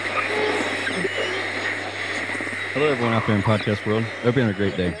Hello, everyone out there in podcast world. I hope you're having a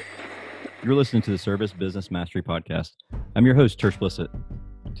great day. You're listening to the Service Business Mastery Podcast. I'm your host, Church Blissett.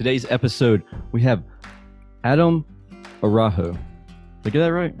 Today's episode, we have Adam Arajo. Did I get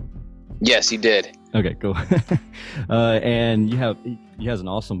that right? Yes, you did. Okay, cool. And he has an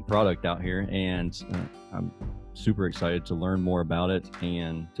awesome product out here, and I'm super excited to learn more about it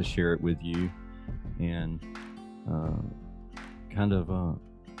and to share it with you. And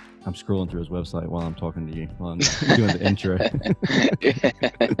I'm scrolling through his website while I'm talking to you, while I'm doing the intro.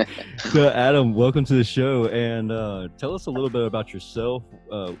 So, Adam, welcome to the show, and tell us a little bit about yourself,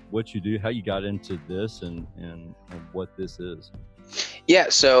 what you do, how you got into this, and what this is. Yeah,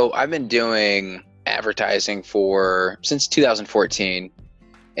 so I've been doing advertising since 2014,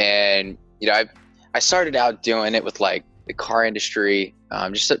 and I started out doing it with like the car industry. I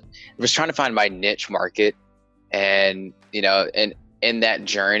was trying to find my niche market, and and in that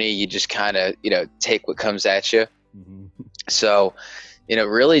journey, you just kind of take what comes at you. Mm-hmm. So,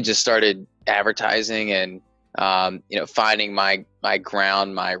 really just started advertising and finding my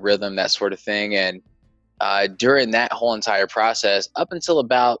ground, my rhythm, that sort of thing, and during that whole entire process, up until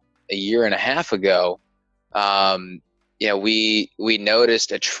about a year and a half ago, we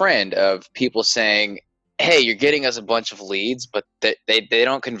noticed a trend of people saying, "Hey, you're getting us a bunch of leads, but they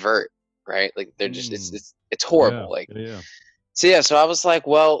don't convert, right? Like they're just it's horrible." So I was like,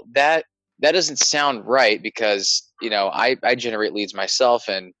 well, that doesn't sound right, because I generate leads myself,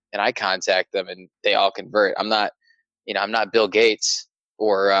 and I contact them and they all convert. I'm not Bill Gates.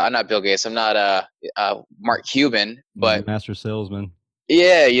 Or I'm not Bill Gates. I'm not Mark Cuban, but master salesman.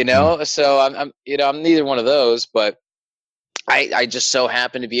 yeah, So I'm neither one of those, but I just so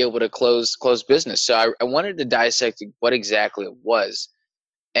happen to be able to close business. So I wanted to dissect what exactly it was,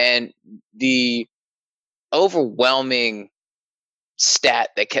 and the overwhelming stat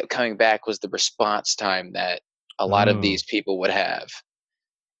that kept coming back was the response time that a lot of these people would have.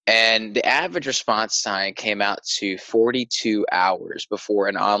 And the average response time came out to 42 hours before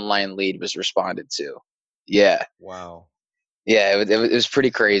an online lead was responded to. Yeah. Wow. Yeah, it was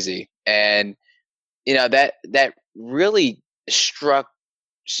pretty crazy. And that really struck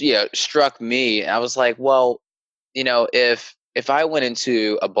me. I was like, well, if I went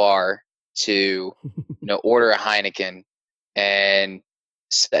into a bar to order a Heineken, and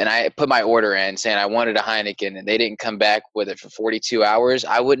I put my order in saying I wanted a Heineken, and they didn't come back with it for 42 hours,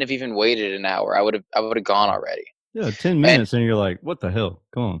 I wouldn't have even waited an hour. I would have gone already. Yeah, 10 minutes, and you're like, what the hell?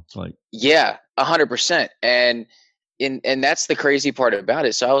 Come on. Like, Yeah, 100%. And that's the crazy part about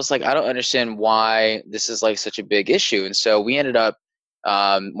it. So I was like, I don't understand why this is like such a big issue. And so we ended up,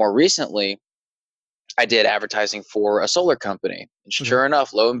 more recently, I did advertising for a solar company. And sure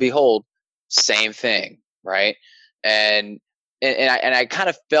enough, lo and behold, same thing, right? And I kind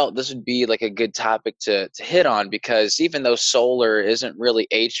of felt this would be like a good topic to hit on, because even though solar isn't really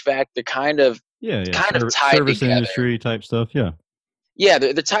HVAC, they're kind of tied service together. industry type stuff. Yeah. Yeah,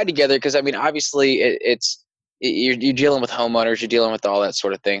 they're tied together, because I mean, obviously, you're dealing with homeowners, you're dealing with all that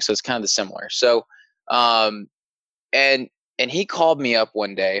sort of thing, so it's kind of similar. So, um, and he called me up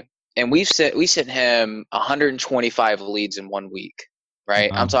one day, and we sent him 125 leads in 1 week,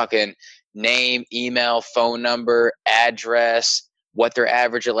 right? Wow. I'm talking name, email, phone number, address, what their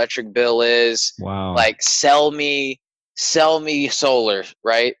average electric bill is. Wow. Like, sell me solar,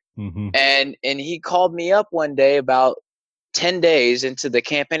 right? Mm-hmm. And he called me up one day about 10 days into the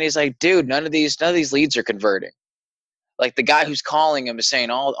campaign. He's like, dude, none of these leads are converting. Like, the guy who's calling him is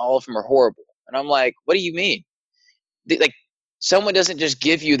saying all of them are horrible. And I'm like, what do you mean? Like, someone doesn't just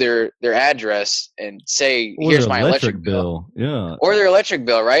give you their address and say, here's my electric bill. Yeah. Or their electric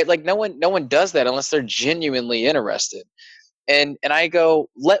bill, right? Like, no one does that unless they're genuinely interested. And I go,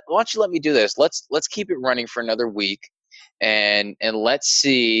 why don't you let me do this? Let's keep it running for another week, and let's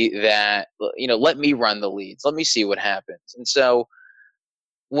see that, let me run the leads. Let me see what happens. And so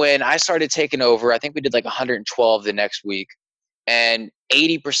when I started taking over, I think we did like 112 the next week, and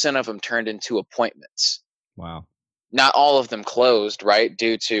 80% of them turned into appointments. Wow. Not all of them closed, right,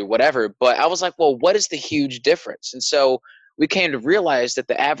 due to whatever. But I was like, well, what is the huge difference? And so we came to realize that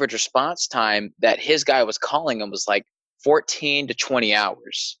the average response time that his guy was calling him was like 14 to 20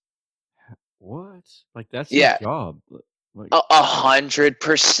 hours. What? Like, that's his Yeah, job. Like,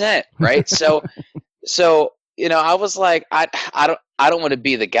 100%, right? So I was like, I don't want to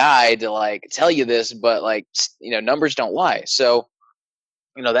be the guy to like tell you this, but like, numbers don't lie. So,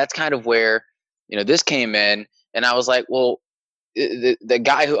 that's kind of where, this came in. And I was like, well, the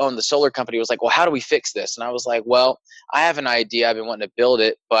guy who owned the solar company was like, well, how do we fix this? And I was like, well, I have an idea. I've been wanting to build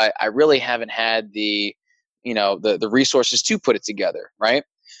it, but I really haven't had the resources to put it together. Right.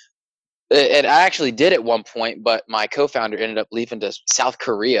 And I actually did at one point, but my co-founder ended up leaving to South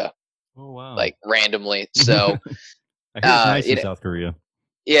Korea, Oh wow. like randomly. So, I hear it's nice in it, South Korea.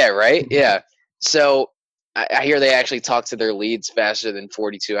 yeah, right. Yeah. So I hear they actually talk to their leads faster than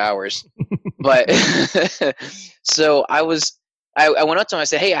 42 hours. But so I went up to him. I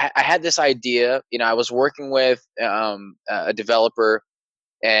said, "Hey, I had this idea. I was working with a developer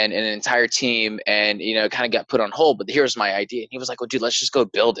and an entire team, and kind of got put on hold. But here's my idea." And he was like, "Well, dude, let's just go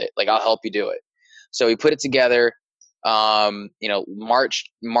build it. Like, I'll help you do it." So we put it together. March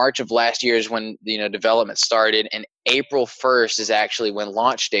of last year is when development started, and April 1st is actually when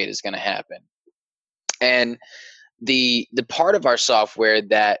launch date is going to happen. And the part of our software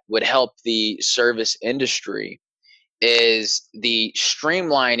that would help the service industry is the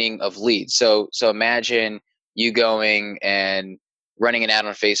streamlining of leads. So imagine you going and running an ad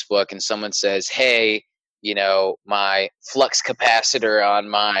on Facebook, and someone says, "Hey, my flux capacitor on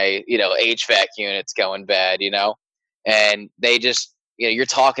my HVAC unit's going bad," and they just you're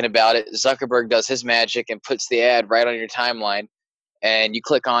talking about it. Zuckerberg does his magic and puts the ad right on your timeline, and you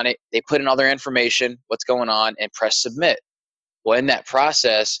click on it. They put in all their information, what's going on, and press submit. Well, in that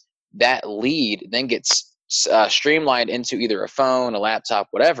process, that lead then gets streamlined into either a phone, a laptop,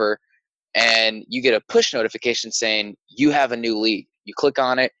 whatever, and you get a push notification saying you have a new lead. You click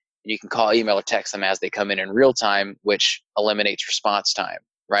on it, and you can call, email, or text them as they come in real time, which eliminates response time,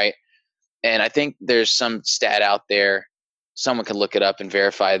 right? And I think there's some stat out there, someone can look it up and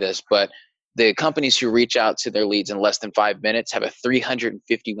verify this, but the companies who reach out to their leads in less than 5 minutes have a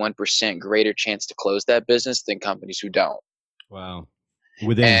 351% greater chance to close that business than companies who don't. Wow.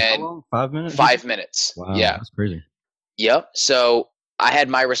 Within how And long? 5 minutes? 5 minutes. Wow, Yeah. that's crazy. Yep. So I had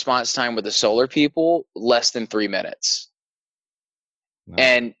my response time with the solar people less than 3 minutes.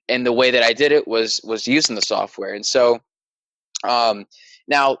 Nice. And the way that I did it was using the software. And so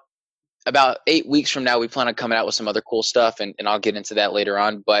now about 8 weeks from now, we plan on coming out with some other cool stuff, and I'll get into that later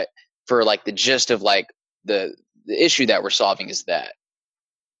on. But for like the gist of like the issue that we're solving is that.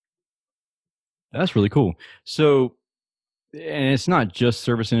 That's really cool. So, and it's not just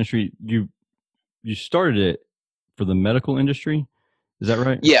service industry. You started it for the medical industry. Is that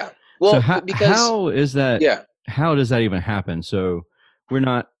right? Yeah. So Well, because how is that? yeah, How does that even happen? So we're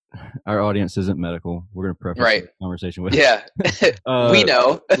not. Our audience isn't medical. We're going to preface right. the conversation with. Yeah. We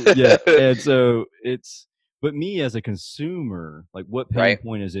know. Yeah, and so it's. But me as a consumer, like, what pain Right.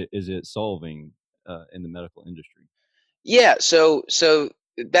 point is it solving in the medical industry? Yeah. So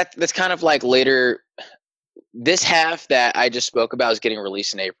that's kind of like later. This half that I just spoke about is getting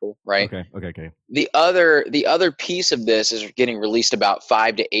released in April, right? Okay. The other piece of this is getting released about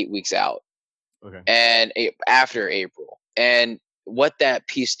 5 to 8 weeks out, Okay. and after April. And what that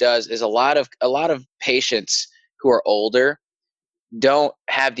piece does is a lot of patients who are older don't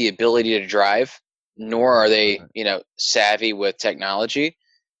have the ability to drive, nor are they savvy with technology.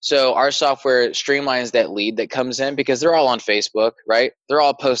 So our software streamlines that lead that comes in, because they're all on Facebook, right? They're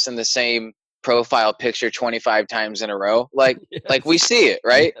all posting the same profile picture 25 times in a row, like we Yes. see it,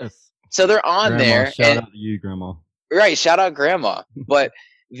 right? Yes. So they're on Grandma, there, shout and out to you, Grandma. right, shout out grandma. But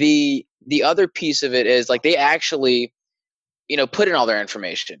the other piece of it is like they actually put in all their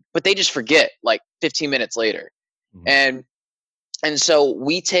information, but they just forget like 15 minutes later. Mhm. And so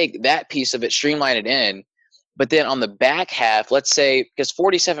we take that piece of it, streamline it in, but then on the back half, let's say, because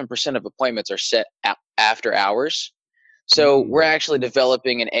 47% of appointments are set after hours, so we're actually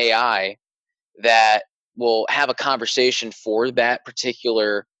developing an AI that will have a conversation for that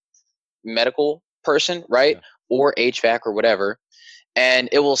particular medical person, right? Yeah. Or HVAC or whatever, and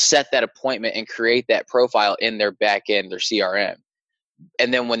it will set that appointment and create that profile in their back end, their CRM.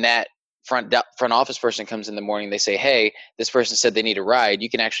 And then when that front office person comes in the morning, they say, "Hey, this person said they need a ride." You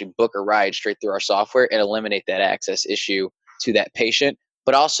can actually book a ride straight through our software and eliminate that access issue to that patient,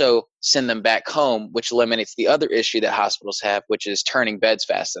 but also send them back home, which eliminates the other issue that hospitals have, which is turning beds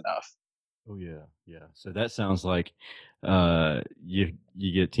fast enough. Oh yeah. So that sounds like you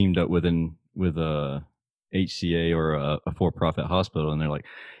get teamed up with a HCA or a for-profit hospital, and they're like,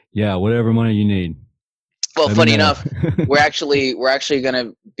 yeah, whatever money you need. Well, Let me funny know. enough, we're actually going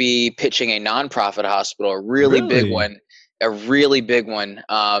to be pitching a nonprofit hospital, a really big Really? one, a really big one.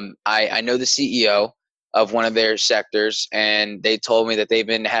 I know the CEO of one of their sectors, and they told me that they've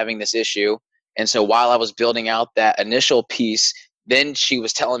been having this issue. And so while I was building out that initial piece, then she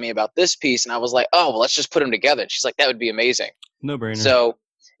was telling me about this piece, and I was like, "Oh, well, let's just put them together." And she's like, "That would be amazing." No brainer. So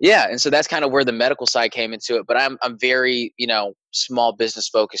yeah, and so that's kind of where the medical side came into it. But I'm very small business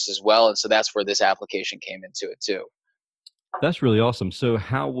focused as well, and so that's where this application came into it too. That's really awesome. So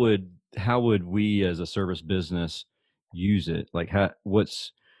how would we as a service business use it? Like,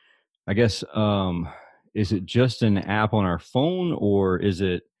 what's I guess, is it just an app on our phone, or is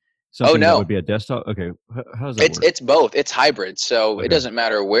it Oh something that would no, be a desktop? Okay. How does that work? it's both. It's hybrid, so it Okay. doesn't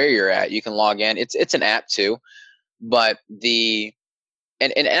matter where you're at. You can log in. It's an app too, but the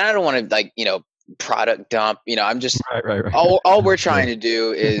and I don't want to like product dump. I'm just Right. all we're No, trying yeah. to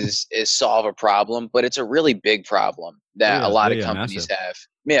do is solve a problem, but it's a really big problem Oh that a yeah. lot Yeah. of Yeah. companies Massive. have.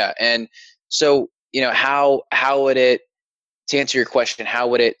 Yeah, and so how would it, to answer your question, how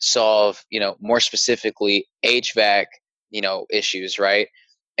would it solve, more specifically HVAC, issues, right?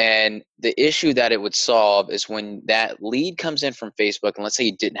 And the issue that it would solve is when that lead comes in from Facebook, and let's say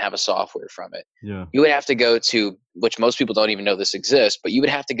you didn't have a software from it, Yeah. you would have to go to, which most people don't even know this exists, but you would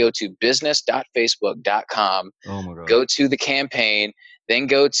have to go to business.facebook.com, Oh my gosh. go to the campaign, then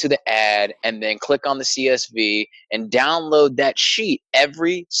go to the ad, and then click on the CSV and download that sheet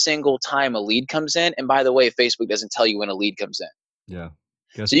every single time a lead comes in. And by the way, Facebook doesn't tell you when a lead comes in. Yeah.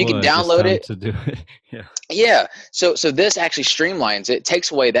 So Guess you can what? It's download time it. to do it. Yeah. Yeah. So this actually streamlines it, takes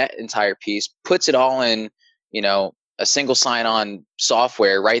away that entire piece, puts it all in, a single sign-on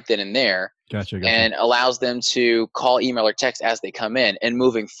software right then and there, Gotcha. and allows them to call, email, or text as they come in. And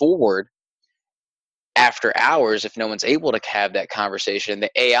moving forward, after hours, if no one's able to have that conversation, the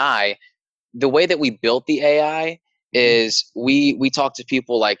AI, the way that we built the AI Mhm. is we talk to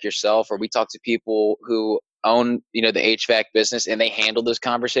people like yourself, or we talk to people who own, the HVAC business, and they handle those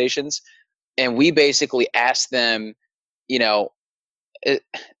conversations. And we basically ask them, you know, eh,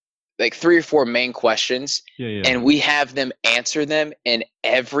 like 3 or 4 main questions, Yeah. and we have them answer them in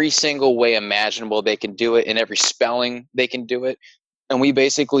every single way imaginable they can do it, in every spelling they can do it. And we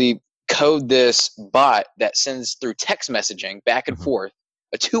basically code this bot that sends through text messaging back and Uh-huh. forth,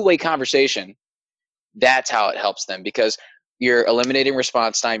 a two-way conversation. That's how it helps them, because you're eliminating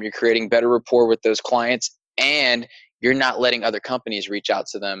response time, you're creating better rapport with those clients, and you're not letting other companies reach out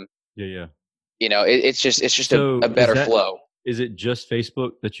to them. Yeah. It's just So a better flow. is it just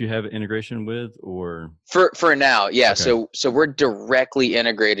Facebook that you have integration with, or? For now, yeah. Okay. So we're directly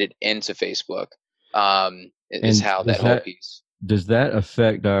integrated into Facebook. Is And how that whole piece. does that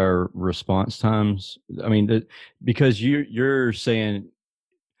affect our response times? I mean, because you're saying,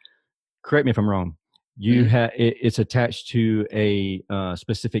 correct me if I'm wrong, you Mhm. have it's attached to a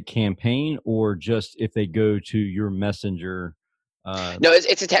specific campaign, or just if they go to your messenger. No,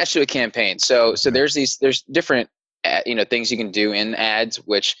 it's attached to a campaign. So Okay. there's different things you can do in ads,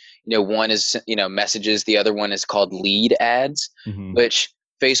 which one is messages, the other one is called lead ads, Hmm. which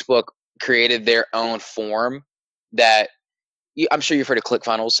Facebook created their own form that I'm sure you've heard of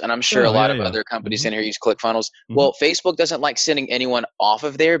ClickFunnels, and I'm sure a Oh lot yeah, of yeah. other companies Hmm. in here use ClickFunnels. Hmm. Well, Facebook doesn't like sending anyone off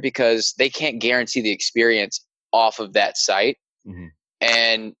of there because they can't guarantee the experience off of that site, Hmm.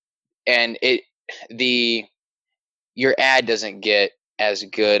 and it the your ad doesn't get as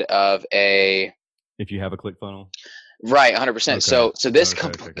good of a If you have a click funnel. right 100%. Okay. So this this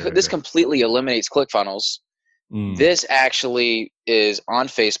Okay. completely eliminates ClickFunnels. Mm. This actually is on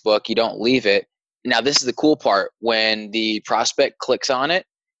Facebook. You don't leave it. Now, this is the cool part. When the prospect clicks on it,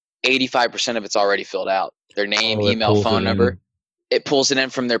 85% of it's already filled out. Their name, Oh, it email, pulls phone it number. in. It pulls it in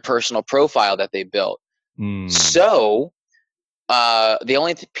from their personal profile that they built. Mm. So the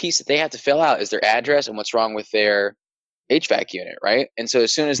only piece that they have to fill out is their address and what's wrong with their HVAC unit, right? And so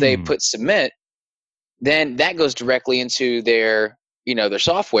as soon as they Hmm. put submit, then that goes directly into their their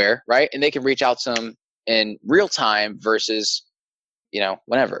software, right? And they can reach out to them in real time versus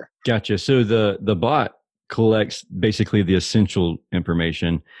whenever. Gotcha. So the bot collects basically the essential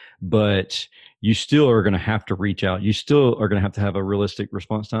information, but you still are going to have to reach out. You still are going to have a realistic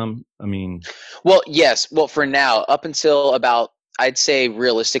response time. I mean, Well, yes. Well, for now, up until about, I'd say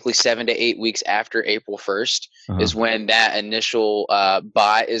realistically 7 to 8 weeks after April 1st uh-huh. is when that initial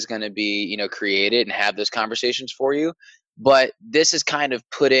bot is going to be, created and have those conversations for you. But this is kind of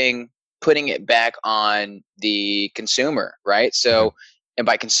putting it back on the consumer, right? Okay. So, and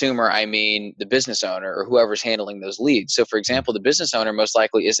by consumer, I mean the business owner or whoever's handling those leads. So, for Yeah. example, the business owner most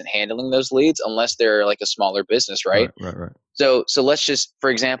likely isn't handling those leads unless they're like a smaller business, right? Right. So let's just, for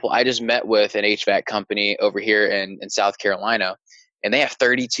example, I just met with an HVAC company over here in South Carolina, and they have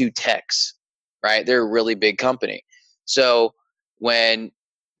 32 techs, right? They're a really big company. So when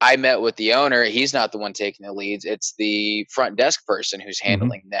I met with the owner, he's not the one taking the leads. It's the front desk person who's Hmm.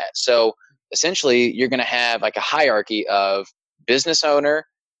 handling that. So essentially, you're going to have like a hierarchy of business owner,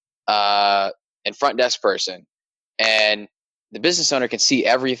 uh, and front desk person. And the business owner can see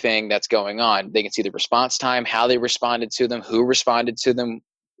everything that's going on. They can see the response time, how they responded to them, who responded to them,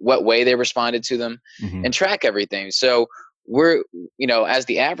 what way they responded to them, Hmm. and track everything. So we're, as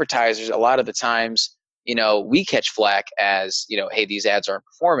the advertisers, a lot of the times we catch flack as, hey, these ads aren't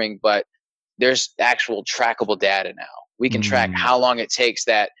performing, but there's actual trackable data now. We can track how long it takes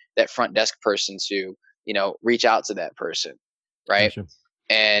that front desk person to, reach out to that person, right? Gotcha.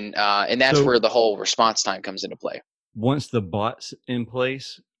 And that's where the whole response time comes into play. Once the bot's in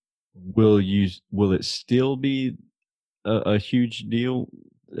place, will it still be a huge deal,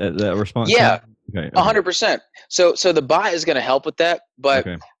 that response Yeah, time? Okay. 100%. So the bot is going to help with that, but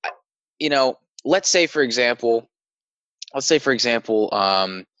let's say for example,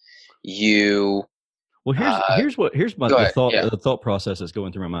 you. Well, here's the thought. Yeah. The thought process that's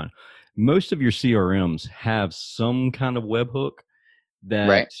going through my mind. Most of your CRMs have some kind of webhook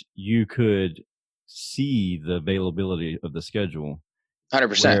that you could see the availability of the schedule.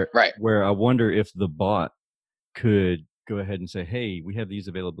 100%. Right. Where I wonder if the bot could go ahead and say, "Hey, we have these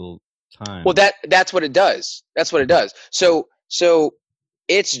available times." Well, that's what it does. That's what it does. So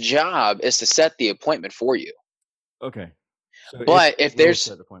its job is to set the appointment for you. Okay. So but if there's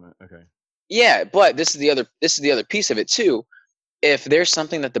set appointment, okay. Yeah, but this is the other piece of it too. If there's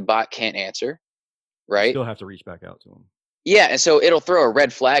something that the bot can't answer, right? You still have to reach back out to them. Yeah, and so it'll throw a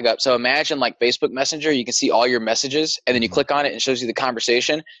red flag up. So imagine like Facebook Messenger, you can see all your messages, and then you click on it and it shows you the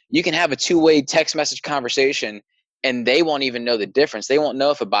conversation. You can have a two-way text message conversation, and they won't even know the difference. They won't know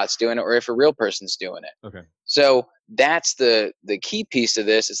if a bot's doing it or if a real person's doing it. Okay. So that's the key piece of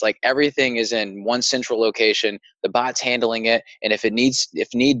this. It's like everything is in one central location. The bot's handling it, and if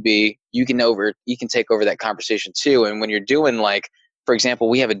need be, you can take over that conversation too. And when you're doing, like, for example,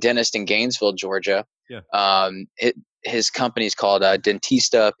 we have a dentist in Gainesville, Georgia. Yeah. His company is called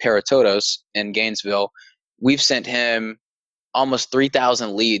Dentista Para Todos in Gainesville. We've sent him almost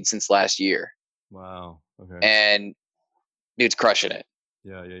 3,000 leads since last year. Wow. Okay. And dude's crushing it.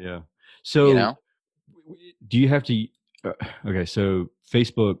 Yeah. So, do you have to? Okay, so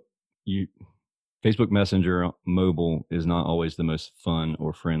Facebook Messenger mobile is not always the most fun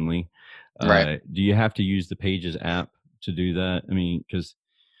or friendly. Right. Do you have to use the Pages app to do that? I mean, because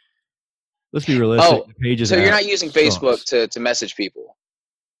let's be realistic. The Pages so you're not using Facebook to message people.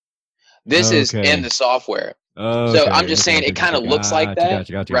 This is in the software. So I'm just saying it kind of looks like that.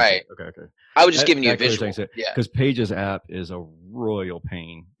 Gotcha. Right. Okay. I was just giving you a visual. Because Pages app is a royal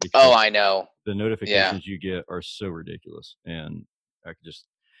pain. Oh, I know. The notifications you get are so ridiculous, and I could just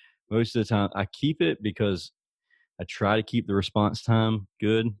most of the time I keep it because I try to keep the response time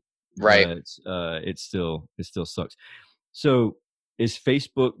good. Right. But it still sucks. So is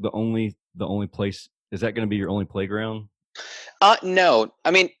Facebook the only place? Is that going to be your only playground? No.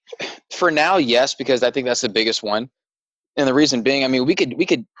 I mean, for now, yes, because I think that's the biggest one. And the reason being, I mean, we could,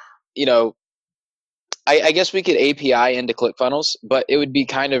 I guess we could API into ClickFunnels, but it would be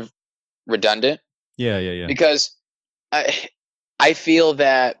kind of redundant. Yeah. Because I feel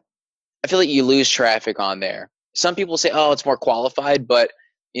like you lose traffic on there. Some people say, oh, it's more qualified, but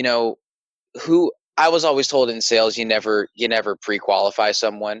I was always told in sales, you never pre-qualify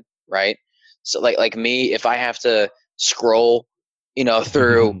someone, right? So like me, if I have to scroll,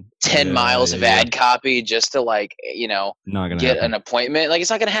 through 10 miles of ad copy just to get an appointment, like, it's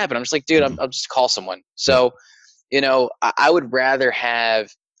not going to happen. I'm just like, dude, I'll just call someone. So, I would rather have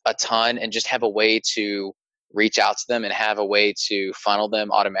a ton and just have a way to reach out to them and have a way to funnel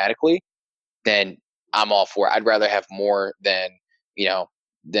them automatically. Then I'm all for it. I'd rather have more than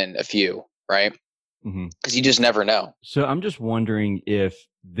a few, right? Because you just never know. So I'm just wondering if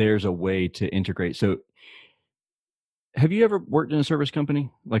there's a way to integrate. So have you ever worked in a service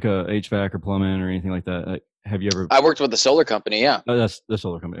company, like a HVAC or plumbing or anything like that? Have you ever? I worked with a solar company. Yeah. Oh, that's the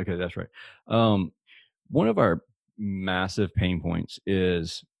solar company. Okay, that's right. One of our massive pain points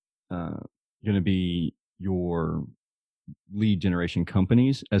is going to be your lead generation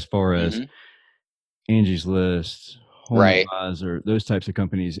companies, as far as Angie's List, HomeAdvisor, those types of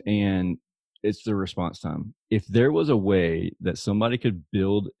companies, and it's the response time. If there was a way that somebody could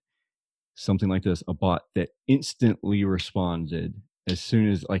build something like this, a bot that instantly responded as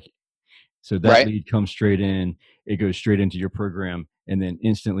soon as, so that lead comes straight in, it goes straight into your program, and then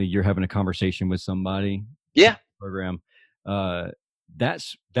instantly you're having a conversation with somebody. Yeah. Program.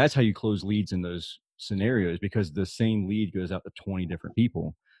 That's how you close leads in those scenarios, because the same lead goes out to 20 different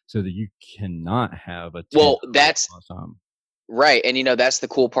people, so that you cannot have a that's right. And that's the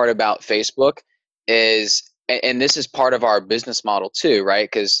cool part about Facebook is, and this is part of our business model too, right?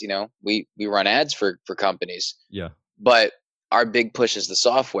 Because we run ads for companies. Yeah. But our big push is the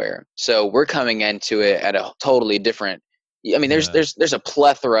software, so we're coming into it at a totally different. I mean, there's a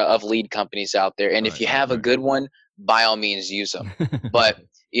plethora of lead companies out there, and if you have a good one, by all means use them. But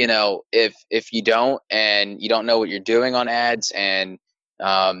if you don't, and you don't know what you're doing on ads, and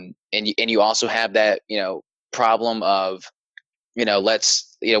And you also have that, problem of, we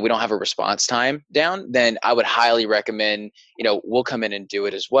don't have a response time down, then I would highly recommend, we'll come in and do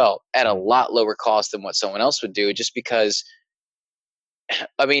it as well at a lot lower cost than what someone else would do, just because,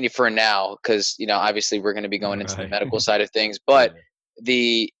 I mean, for now, because, obviously we're going to be going into the Right. medical side of things, but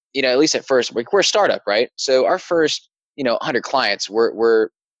at least at first, we're a startup, right? So our first, 100 clients, we're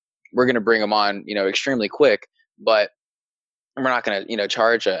going to bring them on, extremely quick, but we're not going to,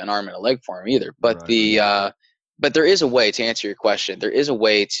 charge an arm and a leg for them either. But Right. but there is a way to answer your question. There is a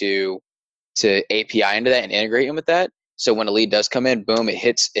way to API into that and integrate in with that. So when a lead does come in, boom, it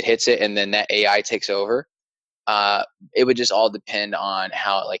hits it, and then that AI takes over. It would just all depend on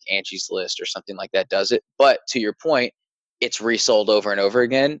how, like, Angie's List or something like that does it. But to your point, it's resold over and over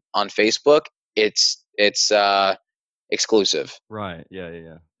again on Facebook. It's exclusive. Right.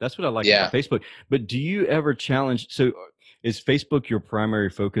 Yeah. That's what I like Yeah. about Facebook. But do you ever challenge? So, is Facebook your primary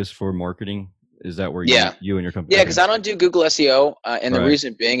focus for marketing? Is that where Yeah. you and your company? Yeah, Okay. because I don't do Google SEO, and the Right.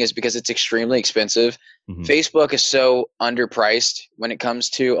 reason being is because it's extremely expensive. Mhm. Facebook is so underpriced when it comes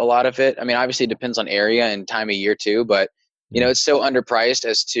to a lot of it. I mean, obviously it depends on area and time of year too, but Yeah. it's so underpriced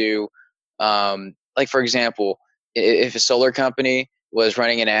as to, like, for example, if a solar company was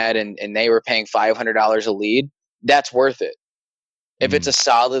running an ad and they were paying $500 a lead, that's worth it. If it's a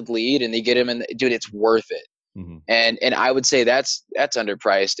solid lead and they get them in, dude, it's worth it. Mm-hmm. And I would say that's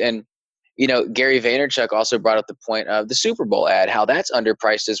underpriced. And Gary Vaynerchuk also brought up the point of the Super Bowl ad, how that's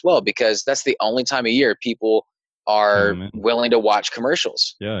underpriced as well, because that's the only time of year people are willing to watch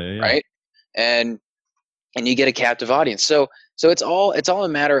commercials. Yeah. Right. And you get a captive audience. So it's all a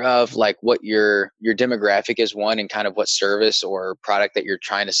matter of, like, what your demographic is, one, and kind of what service or product that you're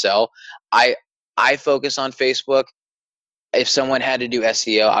trying to sell. I focus on Facebook. If someone had to do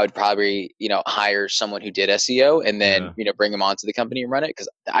SEO, I would probably, hire someone who did SEO and then, bring them onto the company and run it, because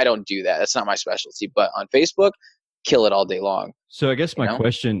I don't do that. That's not my specialty. But on Facebook, kill it all day long. So I guess my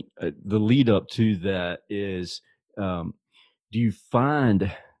question, the lead up to that is, do you find,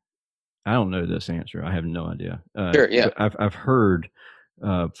 I don't know this answer. I have no idea. Sure. Yeah. I've heard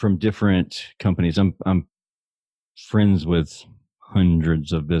from different companies. I'm friends with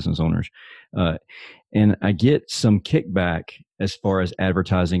hundreds of business owners. And I get some kickback as far as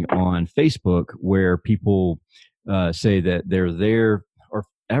advertising on Facebook, where people say that they're there, or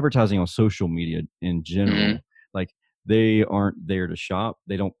advertising on social media in general. Mm-hmm. Like, they aren't there to shop.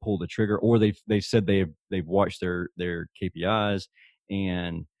 They don't pull the trigger, or they said they've watched their KPIs,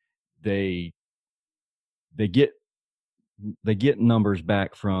 and they get numbers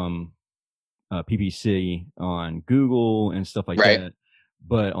back from PPC on Google and stuff like that.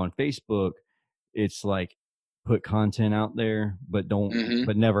 But on Facebook, it's like, put content out there, but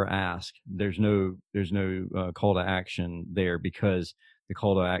but never ask. There's no call to action there, because the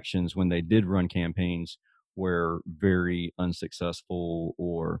call to actions, when they did run campaigns, were very unsuccessful,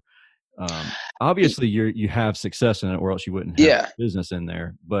 or obviously you have success in it, or else you wouldn't have business in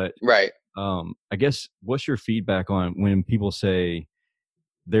there. But I guess, what's your feedback on when people say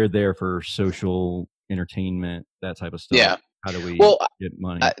they're there for social entertainment, that type of stuff? Yeah. How do we get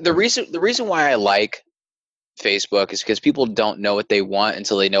money? The reason why I like Facebook is because people don't know what they want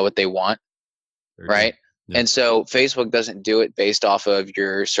until they know what they want. Right. Yeah. And so Facebook doesn't do it based off of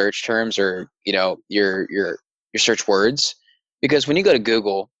your search terms, or, your search words. Because when you go to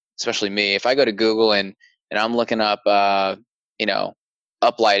Google, especially me, if I go to Google and I'm looking up,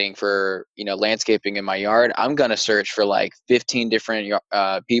 uplighting for, landscaping in my yard, I'm going to search for like 15 different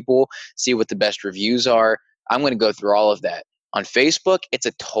people, see what the best reviews are. I'm going to go through all of that. On Facebook, it's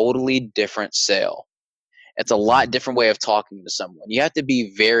a totally different sale. It's a lot different way of talking to someone. You have to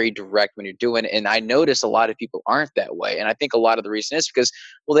be very direct when you're doing it. And I notice a lot of people aren't that way. And I think a lot of the reason is because,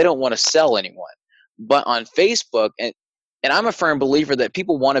 well, they don't want to sell anyone. But on Facebook, and I'm a firm believer that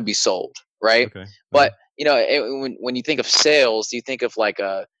people want to be sold, right? Okay. But, when you think of sales, you think of like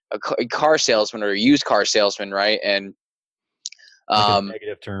a car salesman or a used car salesman, right? And like a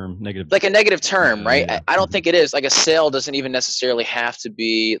negative term, right? Yeah. I don't think it is. Like, a sale doesn't even necessarily have to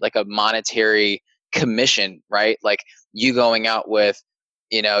be like a monetary commission, right? Like, you going out with,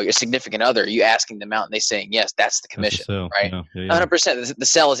 your significant other, you asking them out and they saying yes, that's the commission, right? 100%. The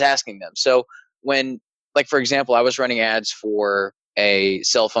sale is asking them. So when, like, for example, I was running ads for a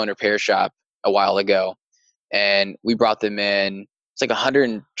cell phone repair shop a while ago, and we brought them in. It's like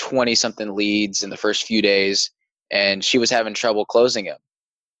 120 something leads in the first few days, and she was having trouble closing them.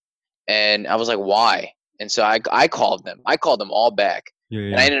 And I was like, why? And so I called them. I called them all back.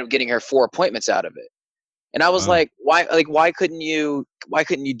 And I ended up getting her 4 appointments out of it. And I was like, why couldn't you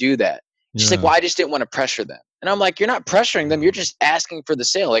do that? She's like, well, I just didn't want to pressure them. And I'm like, you're not pressuring them. You're just asking for the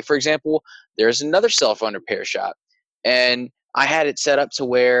sale. Like, for example, there's another cell phone repair shop, and I had it set up to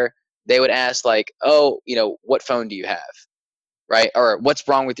where they would ask like, oh, what phone do you have? Right? Or what's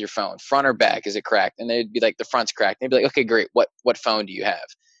wrong with your phone? Front or back? Is it cracked? And they'd be like, the front's cracked. And they'd be like, okay, great. What phone do you have?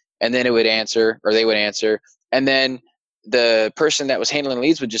 And then it would answer, or they would answer. And then the person that was handling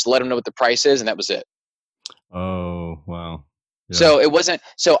leads would just let them know what the price is, and that was it. Oh, wow. Yeah. So it wasn't,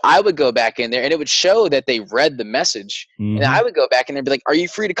 so I would go back in there and it would show that they read the message. And I would go back in there and be like, are you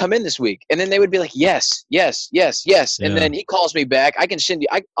free to come in this week? And then they would be like, yes, yes, yes, yes. And then he calls me back. I can send you,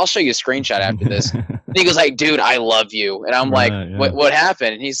 I'll show you a screenshot after this. And he goes like, dude, I love you. And I'm like, what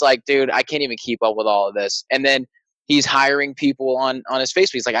happened? And he's like, dude, I can't even keep up with all of this. And then he's hiring people on his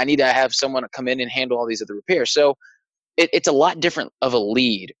Facebook. He's like, I need to have someone come in and handle all these other repairs. So it's a lot different of a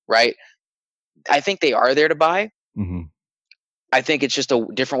lead, right? I think they are there to buy. I think it's just a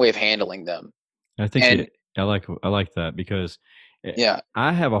different way of handling them. I think I like that, because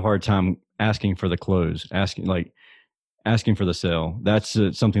I have a hard time asking for the close, asking for the sale. That's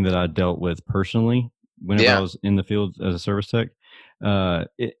something that I dealt with personally whenever I was in the field as a service tech.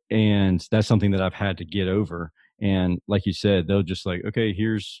 And that's something that I've had to get over. And like you said, they'll just like, okay,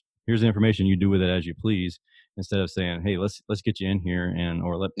 here's the information, you do with it as you please, instead of saying, hey, let's get you in here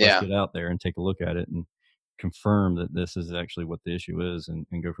or let's get out there and take a look at it and confirm that this is actually what the issue is,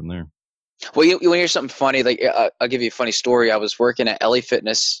 and go from there. Well, you want to hear something funny? Like, I'll give you a funny story. I was working at LA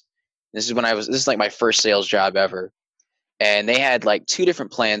Fitness. This is like my first sales job ever. And they had like 2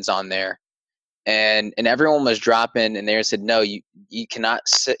 different plans on there. And everyone was dropping, and they said, no, you cannot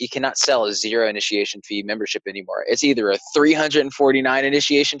sell a 0 initiation fee membership anymore. It's either a $349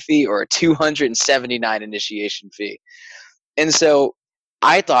 initiation fee or a $279 initiation fee. And so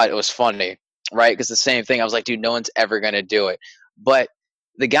I thought it was funny, right? Because the same thing, I was like, dude, no one's ever going to do it. But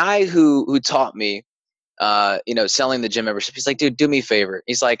the guy who taught me, selling the gym membership, he's like, dude, do me a favor.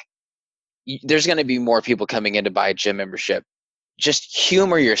 He's like, there's going to be more people coming in to buy a gym membership. Just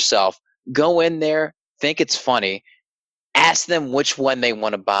humor yourself. Go in there, think it's funny, ask them which one they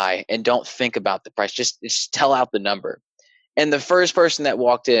want to buy, and don't think about the price. Just tell out the number. And the first person that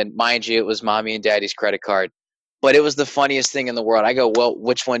walked in, mind you, it was mommy and daddy's credit card, but it was the funniest thing in the world. I go, well,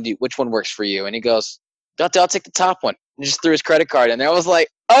 which one works for you? And he goes, I'll take the top one. And just threw his credit card in there. I was like,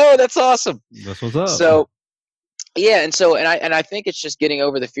 oh, that's awesome. That's what's up. So yeah, and I think it's just getting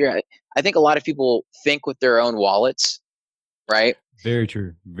over the fear. I think a lot of people think with their own wallets, right? Very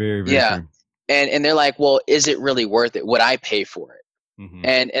true. Very, very true. And they're like, well, is it really worth it? Would I pay for it?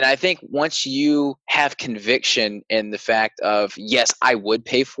 And I think once you have conviction in the fact of, yes, I would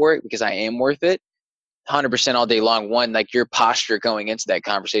pay for it because I am worth it, 100% all day long, one, like your posture going into that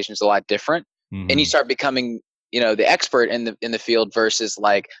conversation is a lot different. And you start becoming, the expert in the field versus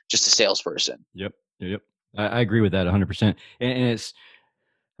like just a salesperson. Yep. I agree with that 100%. And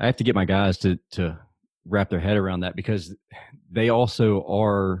I have to get my guys to wrap their head around that, because they also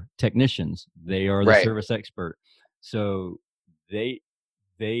are technicians. They are the service expert. So they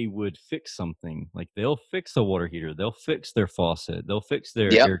would fix something. Like, they'll fix a water heater, they'll fix their faucet, they'll fix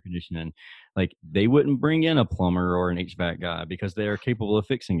their air conditioning. Like, they wouldn't bring in a plumber or an HVAC guy because they are capable of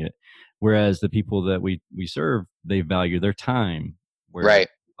fixing it. Whereas the people that we serve, they value their time. Like,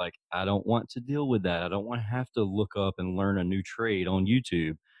 I don't want to deal with that. I don't want to have to look up and learn a new trade on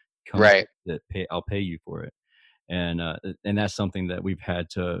YouTube. I'll pay you for it. And that's something that we've had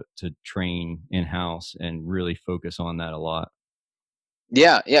to train in-house and really focus on that a lot.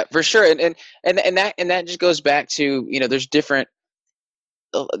 Yeah, for sure. And that just goes back to,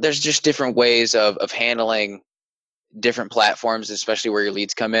 there's just different ways of handling different platforms, especially where your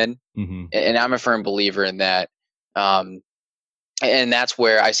leads come in. And I'm a firm believer in that. And that's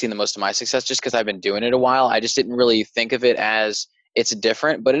where I've seen the most of my success, just because I've been doing it a while. I just didn't really think of it as it's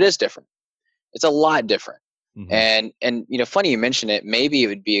different, but it is different. It's a lot different. And funny you mention it. Maybe it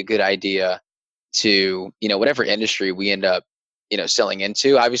would be a good idea to, whatever industry we end up, selling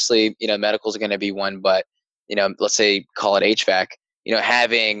into. Obviously, medical is going to be one, but, let's say call it HVAC,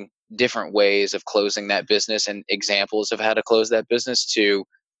 having different ways of closing that business and examples of how to close that business to,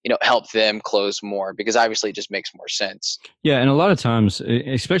 help them close more, because obviously it just makes more sense. Yeah. And a lot of times,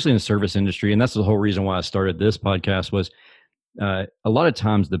 especially in the service industry, and that's the whole reason why I started this podcast, was a lot of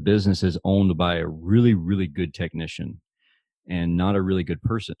times the business is owned by a really, really good technician and not a really good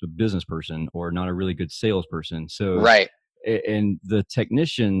business person, or not a really good salesperson. So, and the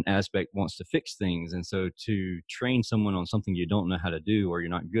technician aspect wants to fix things. And so to train someone on something you don't know how to do, or you're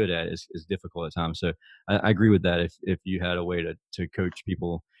not good at, is difficult at times. So I agree with that. If you had a way to coach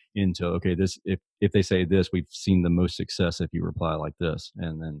people into, okay, this, if they say this, we've seen the most success if you reply like this,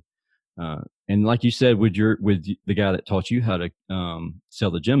 and then And like you said, with the guy that taught you how to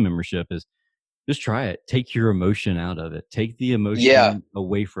sell the gym membership, is just try it. Take your emotion out of it. Take the emotion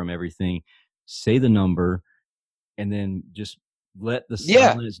away from everything. Say the number, and then just let the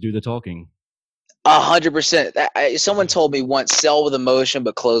silence do the talking. 100%. Someone told me once, sell with emotion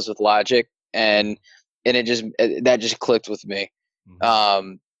but close with logic, and that just clicked with me.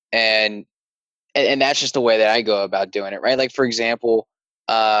 Mm-hmm. And that's just the way that I go about doing it, right? Like, for example,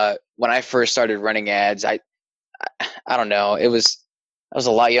 when I first started running ads, I don't know, I was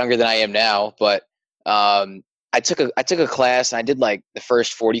a lot younger than I am now, but I took a class and I did like the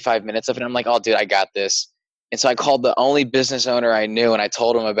first 45 minutes of it. And I'm like, oh, dude, I got this. And so I called the only business owner I knew and I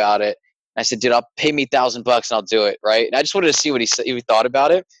told him about it. I said, dude, pay me $1,000 and I'll do it. Right. And I just wanted to see what he thought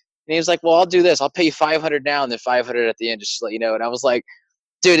about it. And he was like, well, I'll do this. I'll pay you $500 now and then $500 at the end, just to let you know. And I was like,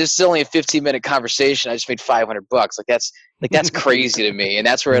 dude, this is only a 15-minute conversation. I just made $500. That's crazy to me. And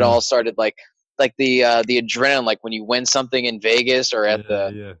that's where it all started. Like the adrenaline, like when you win something in Vegas or at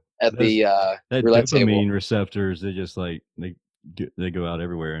the roulette dopamine table. receptors, they just like they go out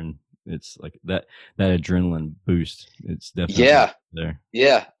everywhere, and it's like that adrenaline boost. It's definitely there.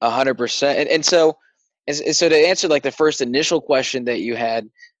 Yeah, 100%. And so to answer like the first initial question that you had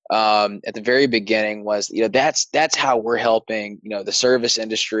at the very beginning was, that's how we're helping, the service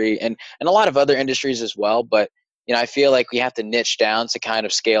industry and a lot of other industries as well. But I feel like we have to niche down to kind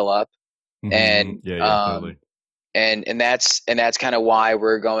of scale up. Mm-hmm. And totally. And that's kind of why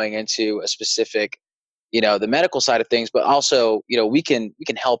we're going into a specific, the medical side of things, but also, we can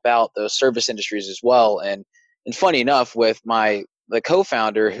help out those service industries as well. And funny enough, with the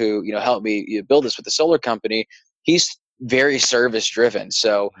co-founder who, helped me build this with the solar company, he's very service driven.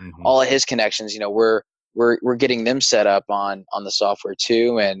 So mm-hmm. all of his connections, we're getting them set up on the software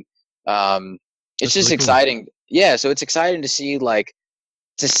too. And it's just really exciting. Cool. Yeah. So it's exciting to see the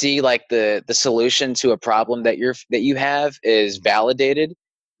solution to a problem that you have is validated,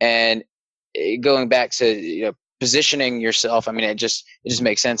 and going back to positioning yourself. I mean, it just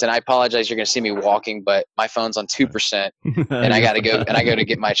makes sense. And I apologize, you're going to see me walking, but my phone's on 2%, and I got to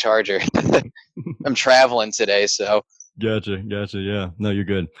get my charger. I'm traveling today, so. Gotcha. Yeah, no, you're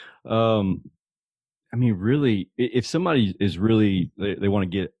good. I mean, really, if somebody is really they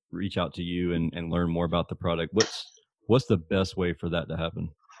want to reach out to you and learn more about the product, what's the best way for that to happen?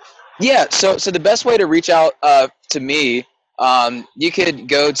 Yeah, so the best way to reach out to me, you could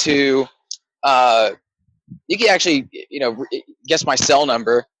go to, you can actually, guess my cell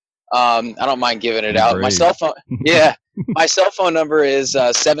number. I don't mind giving it out. Great. My cell phone, my cell phone number is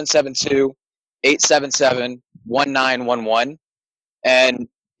 772-877-1911, and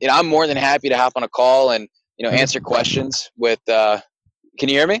I'm more than happy to hop on a call and answer questions with. Can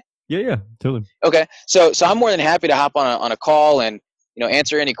you hear me? Yeah, totally. Okay, so I'm more than happy to hop on a call and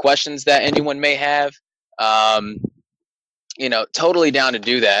answer any questions that anyone may have. Totally down to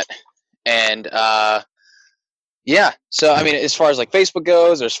do that. And so I mean, as far as like Facebook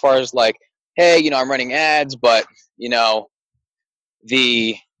goes, or as far as like, hey, I'm running ads, but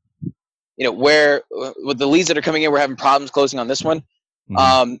where with the leads that are coming in, we're having problems closing on this one.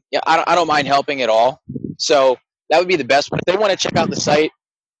 Mm-hmm. I don't mind helping at all. So that would be the best one. If they want to check out the site,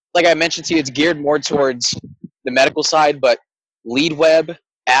 like I mentioned to you, it's geared more towards the medical side, but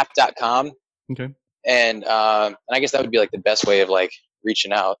leadwebapp.com. Okay. And I guess that would be like the best way of like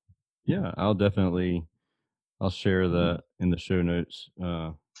reaching out. Yeah, I'll share that in the show notes.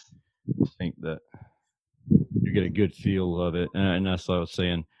 I think that you get a good feel of it. And that's what I was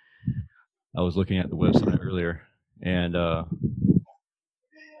saying. I was looking at the website earlier, and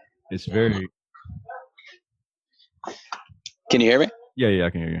it's very. Can you hear me? Yeah, I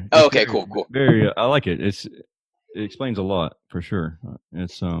can hear you. Oh, okay, cool. Very, I like it. It explains a lot for sure.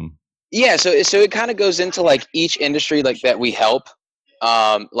 It's Yeah, so it kind of goes into like each industry like that we help.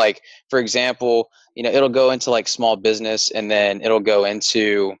 Like for example, it'll go into like small business, and then it'll go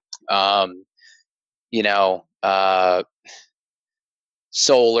into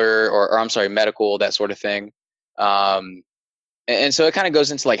solar or I'm sorry, medical, that sort of thing. And so it kind of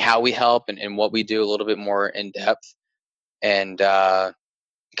goes into like how we help and what we do a little bit more in depth, and kind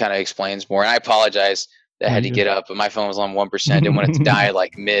of explains more. And I apologize that I had to get up, but my phone was on 1%. Didn't want it to die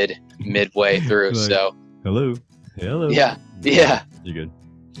like midway through. Like, so hello. Yeah. You're good.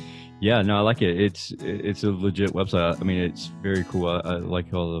 Yeah, no, I like it. It's a legit website. I mean, it's very cool. I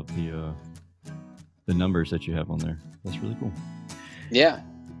like all of the numbers that you have on there. That's really cool. Yeah.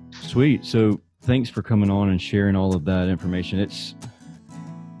 Sweet. So thanks for coming on and sharing all of that information. It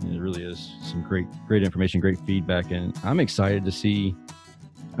really is some great information, great feedback, and I'm excited to see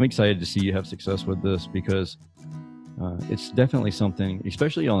you have success with this, because it's definitely something,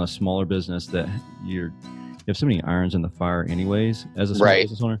 especially on a smaller business, that you have so many irons in the fire anyways as a small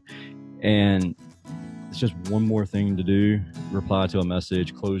business owner. And it's just one more thing to do, reply to a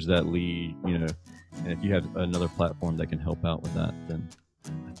message, close that lead, and if you have another platform that can help out with that, then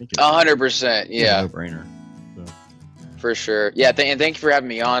I think it's 100%. Yeah. A no-brainer. So. For sure. Yeah. And thank you for having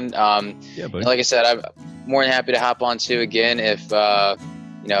me on. Yeah, buddy. Like I said, I'm more than happy to hop on too again if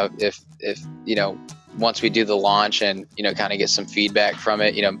once we do the launch and kind of get some feedback from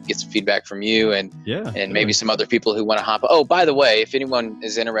it, get some feedback from you and maybe some other people who want to hop. Oh, by the way, if anyone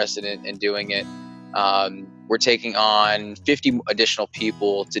is interested in doing it, we're taking on 50 additional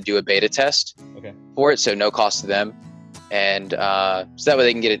people to do a beta test for it, so no cost to them, and so that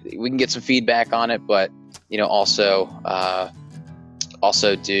way we can get some feedback on it, but also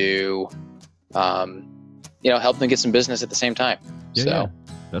do help them get some business at the same time. Yeah.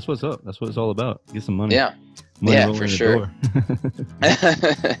 That's what's up. That's what it's all about. Get some money. Money for sure.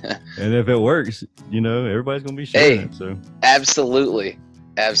 And if it works, everybody's gonna be sharing it. So absolutely.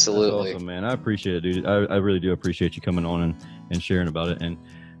 That's awesome, man. I appreciate it, dude. I really do appreciate you coming on and sharing about it. And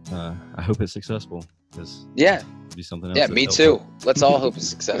I hope it's successful. It'll be something else. Yeah, me too. Let's all hope it's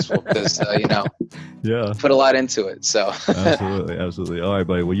successful because put a lot into it. So absolutely. All right,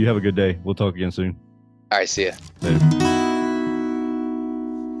 buddy. Well, you have a good day. We'll talk again soon. All right, see ya. Later.